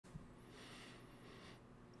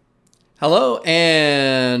Hello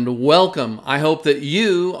and welcome. I hope that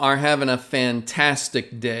you are having a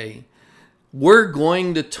fantastic day. We're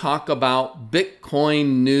going to talk about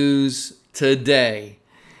Bitcoin news today.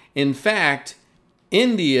 In fact,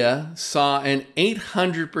 India saw an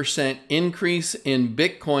 800% increase in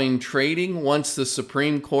Bitcoin trading once the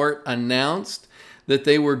Supreme Court announced that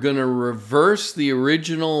they were going to reverse the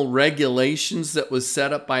original regulations that was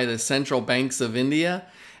set up by the central banks of India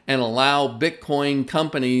and allow Bitcoin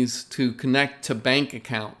companies to connect to bank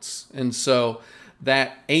accounts. And so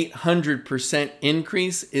that 800%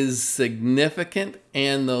 increase is significant,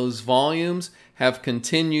 and those volumes have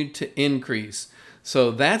continued to increase. So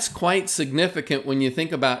that's quite significant when you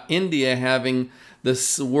think about India having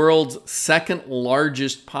the world's second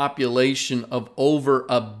largest population of over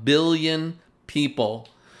 1 billion people.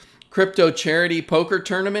 Crypto charity poker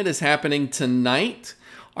tournament is happening tonight.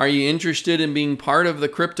 Are you interested in being part of the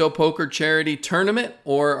crypto poker charity tournament,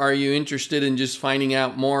 or are you interested in just finding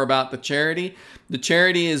out more about the charity? The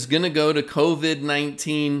charity is going to go to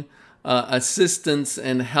COVID-19 assistance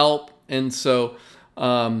and help. And so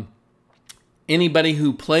anybody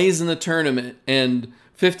who plays in the tournament, and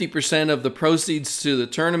 50% of the proceeds to the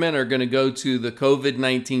tournament are going to go to the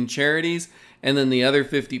COVID-19 charities, and then the other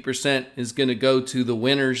 50% is going to go to the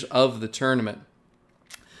winners of the tournament.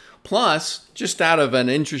 Plus, just out of an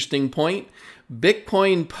interesting point,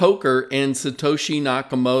 Bitcoin Poker and Satoshi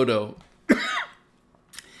Nakamoto.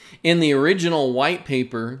 In the original white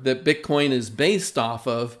paper that Bitcoin is based off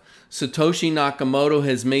of, Satoshi Nakamoto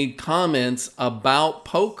has made comments about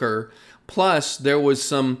poker. Plus, there was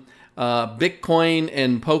some Bitcoin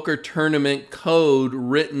and poker tournament code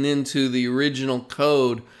written into the original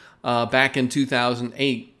code back in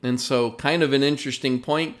 2008. And so kind of an interesting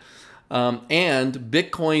point. And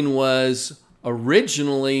Bitcoin was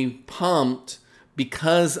originally pumped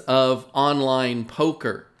because of online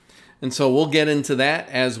poker. And so we'll get into that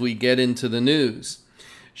as we get into the news.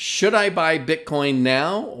 Should I buy Bitcoin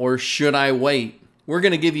now or should I wait? We're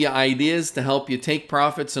going to give you ideas to help you take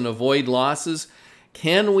profits and avoid losses.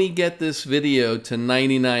 Can we get this video to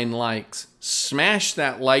 99 likes? Smash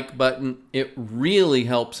that like button. It really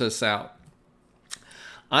helps us out.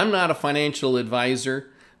 I'm not a financial advisor.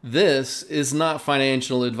 This is not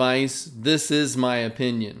financial advice. This is my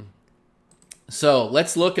opinion. So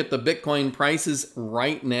let's look at the Bitcoin prices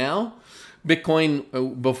right now.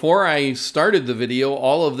 Bitcoin, before I started the video,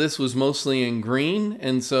 all of this was mostly in green.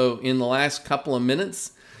 And so in the last couple of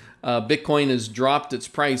minutes, Bitcoin has dropped its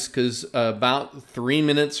price because about 3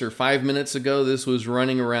 minutes or 5 minutes ago, this was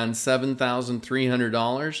running around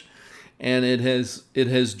 $7,300. And it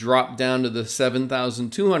has dropped down to the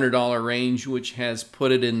 $7,200 range, which has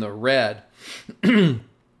put it in the red. And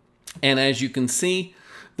as you can see,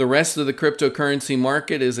 the rest of the cryptocurrency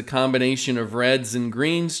market is a combination of reds and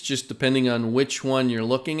greens, just depending on which one you're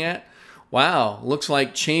looking at. Wow, looks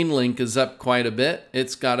like Chainlink is up quite a bit.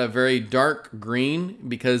 It's got a very dark green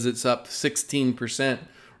because it's up 16%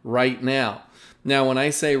 right now. Now, when I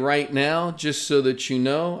say right now, just so that you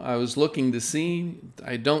know, I was looking to see,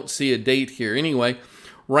 I don't see a date here. Anyway,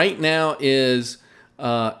 right now is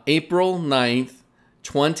April 9th,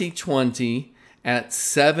 2020 at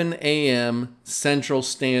 7 a.m. Central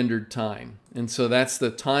Standard Time. And so that's the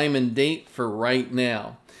time and date for right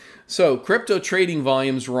now. So crypto trading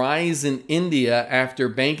volumes rise in India after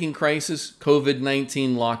banking crisis,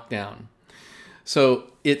 COVID-19 lockdown. So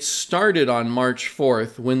it started on March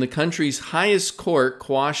 4th when the country's highest court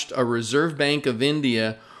quashed a Reserve Bank of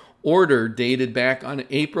India order dated back on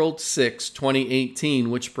April 6,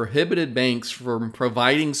 2018, which prohibited banks from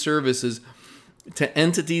providing services to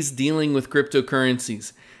entities dealing with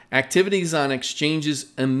cryptocurrencies. Activities on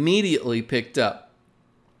exchanges immediately picked up.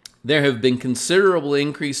 There have been considerable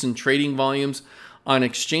increase in trading volumes on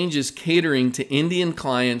exchanges catering to Indian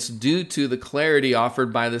clients due to the clarity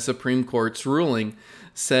offered by the Supreme Court's ruling,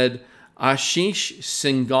 said Ashish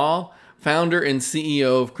Singhal, founder and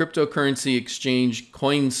CEO of cryptocurrency exchange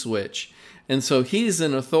CoinSwitch. And so he's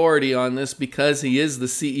an authority on this because he is the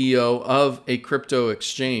CEO of a crypto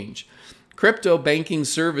exchange. Crypto banking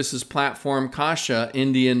services platform Kasha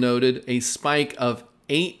India noted a spike of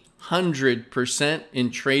 800%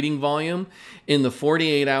 in trading volume in the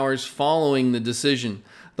 48 hours following the decision.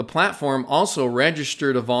 The platform also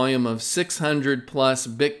registered a volume of 600 plus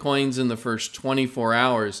Bitcoins in the first 24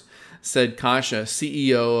 hours, said Kasha,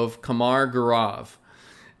 CEO of Kamar Gaurav.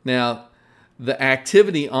 Now, the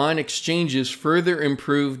activity on exchanges further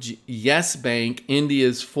improved. Yes Bank,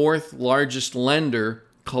 India's fourth largest lender,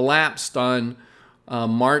 collapsed on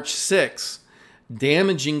March 6th,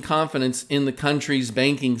 damaging confidence in the country's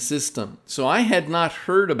banking system. So I had not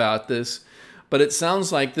heard about this but it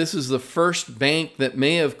sounds like this is the first bank that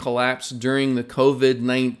may have collapsed during the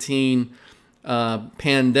COVID-19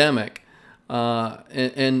 pandemic.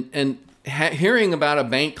 Hearing about a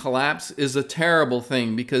bank collapse is a terrible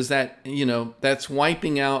thing, because that's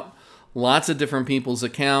wiping out lots of different people's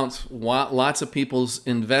accounts, lots of people's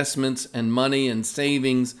investments and money and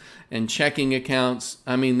savings and checking accounts.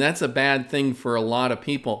 I mean, that's a bad thing for a lot of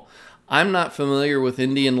people. I'm not familiar with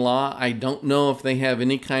Indian law. I don't know if they have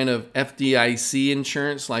any kind of FDIC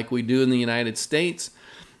insurance like we do in the United States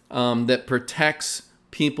that protects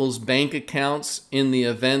people's bank accounts in the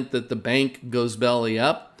event that the bank goes belly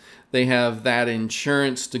up. They have that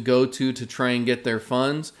insurance to go to try and get their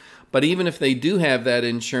funds. But even if they do have that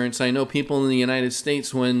insurance, I know people in the United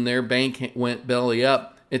States, when their bank went belly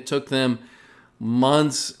up, it took them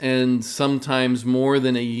months and sometimes more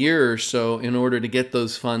than a year or so in order to get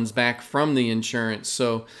those funds back from the insurance.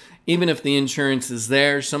 So even if the insurance is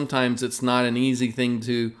there, sometimes it's not an easy thing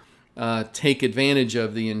to take advantage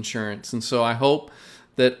of the insurance. And so I hope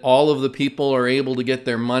that all of the people are able to get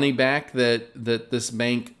their money back that this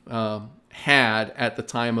bank had at the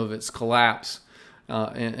time of its collapse,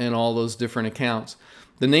 and all those different accounts.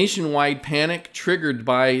 The nationwide panic triggered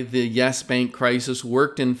by the Yes Bank crisis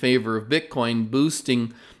worked in favor of Bitcoin,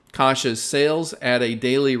 boosting Kasha's sales at a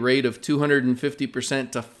daily rate of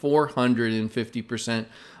 250% to 450%,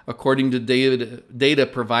 according to data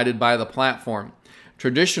provided by the platform.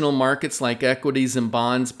 Traditional markets like equities and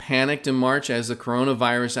bonds panicked in March as the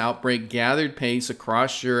coronavirus outbreak gathered pace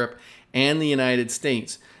across Europe and the United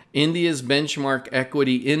States. India's benchmark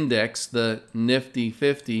equity index, the Nifty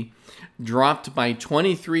 50, dropped by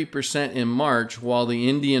 23% in March, while the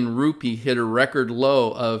Indian rupee hit a record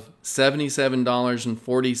low of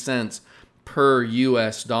 $77.40 per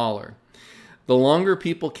US dollar. The longer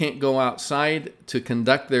people can't go outside to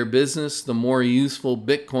conduct their business, the more useful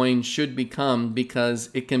Bitcoin should become, because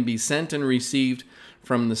it can be sent and received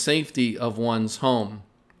from the safety of one's home.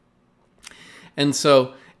 And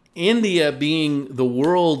so, India, being the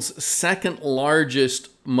world's second largest,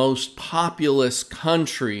 most populous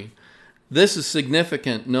country, this is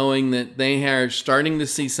significant, knowing that they are starting to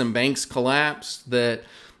see some banks collapse, that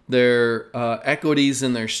their equities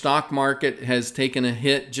in their stock market has taken a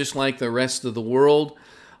hit just like the rest of the world.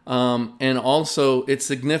 And also, it's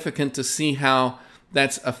significant to see how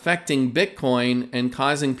that's affecting Bitcoin and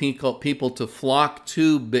causing people to flock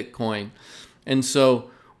to Bitcoin. And so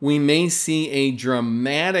we may see a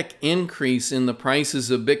dramatic increase in the prices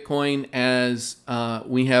of Bitcoin as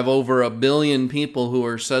we have over 1 billion people who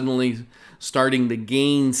are suddenly starting to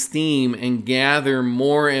gain steam and gather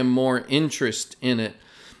more and more interest in it.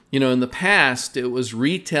 You know, in the past, it was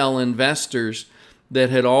retail investors that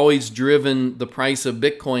had always driven the price of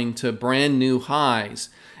Bitcoin to brand new highs.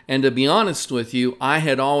 And to be honest with you, I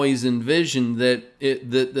had always envisioned that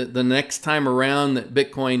the next time around that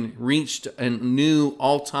Bitcoin reached a new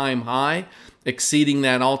all-time high, exceeding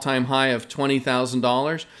that all-time high of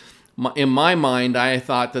 $20,000, in my mind, I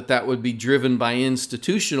thought that that would be driven by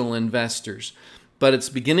institutional investors. But it's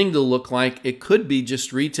beginning to look like it could be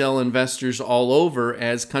just retail investors all over,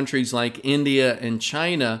 as countries like India and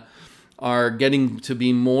China are getting to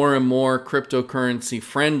be more and more cryptocurrency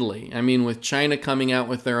friendly. I mean, with China coming out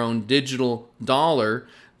with their own digital dollar,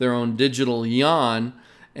 their own digital yuan,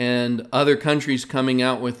 and other countries coming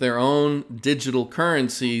out with their own digital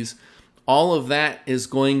currencies, all of that is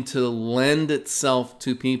going to lend itself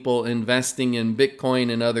to people investing in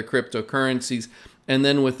Bitcoin and other cryptocurrencies. And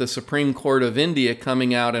then with the Supreme Court of India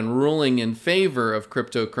coming out and ruling in favor of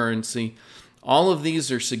cryptocurrency, all of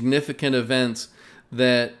these are significant events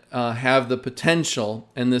that have the potential,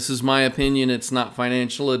 and this is my opinion, it's not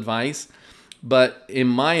financial advice, but in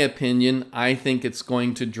my opinion, I think it's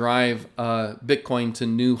going to drive Bitcoin to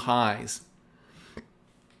new highs.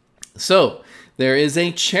 So there is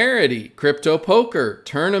a charity crypto poker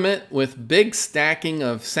tournament with big stacking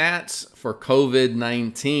of sats for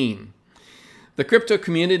COVID-19. The crypto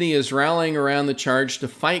community is rallying around the charge to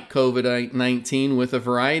fight COVID-19 with a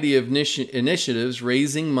variety of initiatives,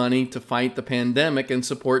 raising money to fight the pandemic and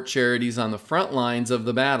support charities on the front lines of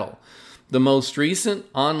the battle. The most recent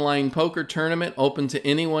online poker tournament open to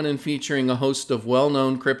anyone and featuring a host of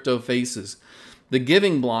well-known crypto faces. The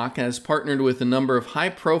Giving Block has partnered with a number of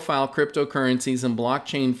high-profile cryptocurrencies and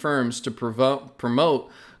blockchain firms to promote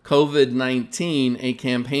COVID-19, a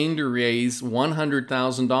campaign to raise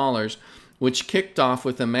 $100,000, which kicked off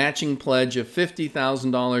with a matching pledge of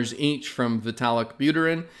 $50,000 each from Vitalik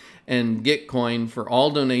Buterin and Gitcoin for all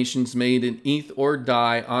donations made in ETH or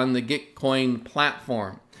DAI on the Gitcoin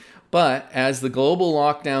platform. But as the global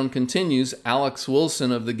lockdown continues, Alex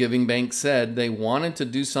Wilson of the Giving Bank said they wanted to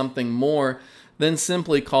do something more then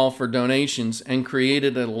simply call for donations, and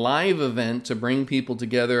created a live event to bring people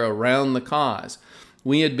together around the cause.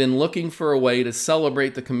 We had been looking for a way to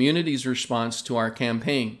celebrate the community's response to our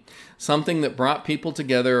campaign, something that brought people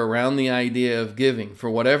together around the idea of giving. For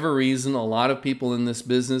whatever reason, a lot of people in this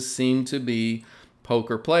business seem to be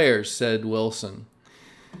poker players, said Wilson.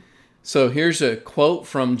 So here's a quote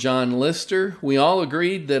from John Lister. We all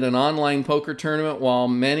agreed that an online poker tournament, while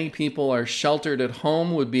many people are sheltered at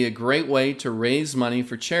home, would be a great way to raise money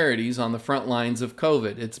for charities on the front lines of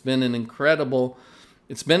COVID. It's been incredible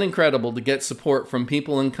to get support from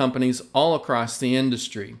people and companies all across the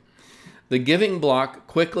industry. The giving block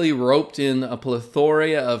quickly roped in a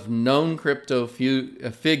plethora of known crypto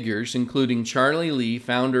figures, including Charlie Lee,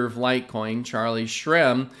 founder of Litecoin, Charlie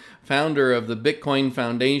Shrem, founder of the Bitcoin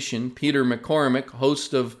Foundation, Peter McCormick,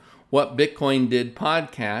 host of What Bitcoin Did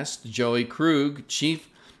podcast, Joey Krug,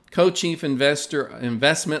 co-chief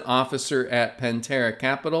investment officer at Pantera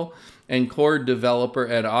Capital and core developer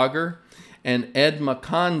at Augur, and Ed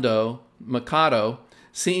Mikado,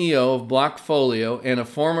 CEO of Blockfolio and a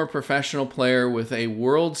former professional player with a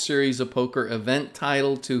World Series of Poker event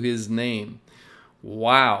title to his name.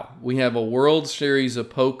 Wow, we have a World Series of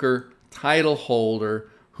Poker title holder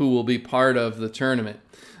who will be part of the tournament.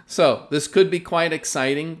 So this could be quite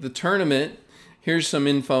exciting. The tournament, here's some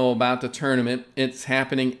info about the tournament. It's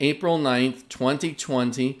happening April 9th,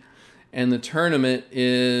 2020, and the tournament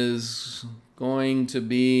is going to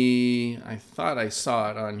be, I thought I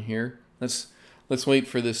saw it on here. Let's wait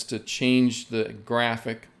for this to change the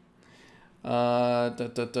graphic. I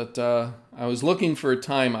was looking for a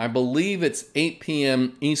time. I believe it's 8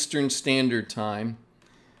 p.m. Eastern Standard Time.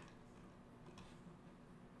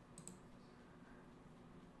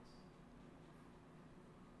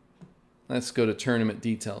 Let's go to tournament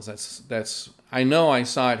details. That's I know I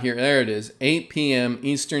saw it here. There it is. 8 p.m.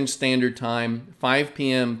 Eastern Standard Time, 5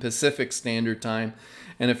 p.m. Pacific Standard Time.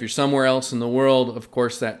 And if you're somewhere else in the world, of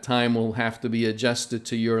course, that time will have to be adjusted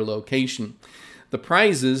to your location. The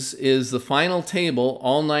prizes is the final table.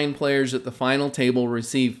 All 9 players at the final table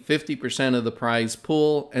receive 50% of the prize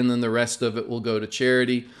pool, and then the rest of it will go to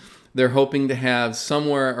charity. They're hoping to have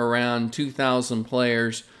somewhere around 2,000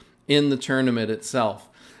 players in the tournament itself.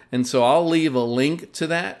 And so I'll leave a link to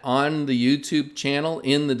that on the YouTube channel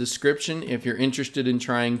in the description if you're interested in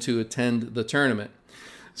trying to attend the tournament.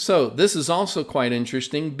 So this is also quite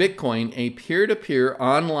interesting. Bitcoin, a peer-to-peer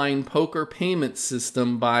online poker payment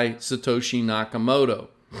system by Satoshi Nakamoto.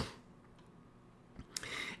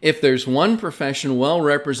 If there's one profession well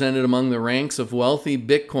represented among the ranks of wealthy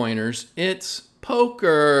Bitcoiners, it's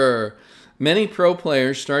poker. Many pro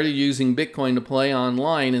players started using Bitcoin to play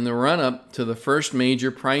online in the run-up to the first major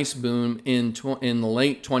price boom in the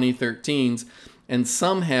late 2013s, and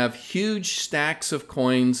some have huge stacks of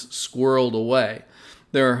coins squirreled away.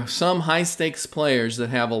 There are some high-stakes players that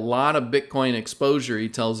have a lot of Bitcoin exposure, he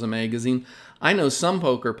tells the magazine. I know some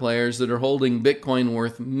poker players that are holding Bitcoin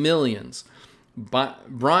worth millions.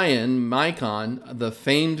 Brian Micon, the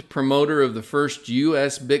famed promoter of the first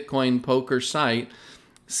U.S. Bitcoin poker site,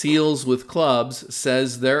 Seals with Clubs,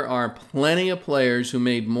 says there are plenty of players who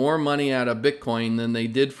made more money out of Bitcoin than they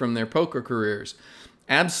did from their poker careers.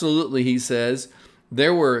 Absolutely, he says.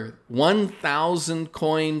 There were 1,000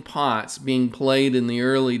 coin pots being played in the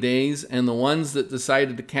early days, and the ones that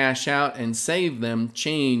decided to cash out and save them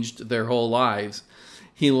changed their whole lives.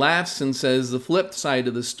 He laughs and says the flip side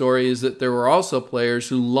of the story is that there were also players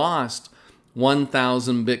who lost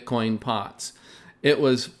 1,000 Bitcoin pots. It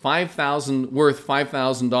was worth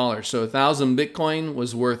 $5,000. So 1,000 Bitcoin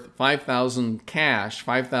was worth 5,000 cash,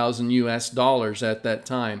 5,000 US dollars at that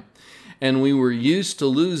time. And we were used to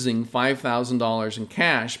losing $5,000 in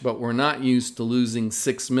cash, but we're not used to losing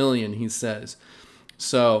 6 million, he says.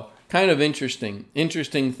 So kind of interesting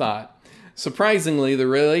thought. Surprisingly, the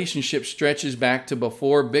relationship stretches back to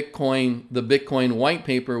before the Bitcoin white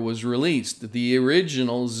paper was released. The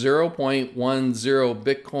original 0.10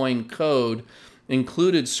 Bitcoin code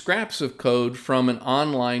included scraps of code from an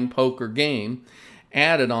online poker game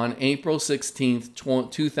added on April 16th,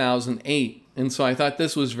 2008. And so I thought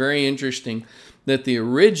this was very interesting that the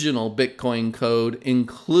original Bitcoin code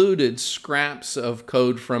included scraps of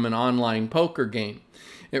code from an online poker game.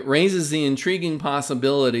 It raises the intriguing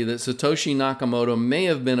possibility that Satoshi Nakamoto may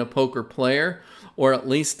have been a poker player or at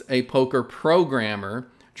least a poker programmer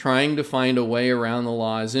trying to find a way around the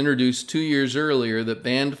laws introduced 2 years earlier that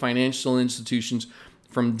banned financial institutions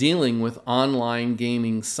from dealing with online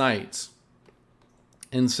gaming sites.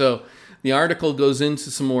 And so the article goes into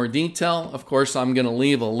some more detail. Of course, I'm going to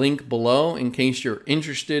leave a link below in case you're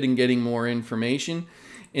interested in getting more information.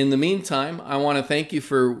 In the meantime, I want to thank you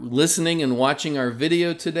for listening and watching our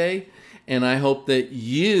video today, and I hope that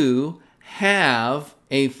you have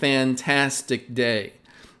a fantastic day.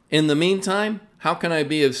 In the meantime, how can I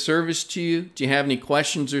be of service to you? Do you have any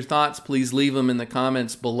questions or thoughts? Please leave them in the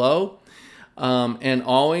comments below. And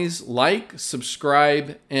always like,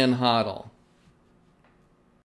 subscribe, and hodl.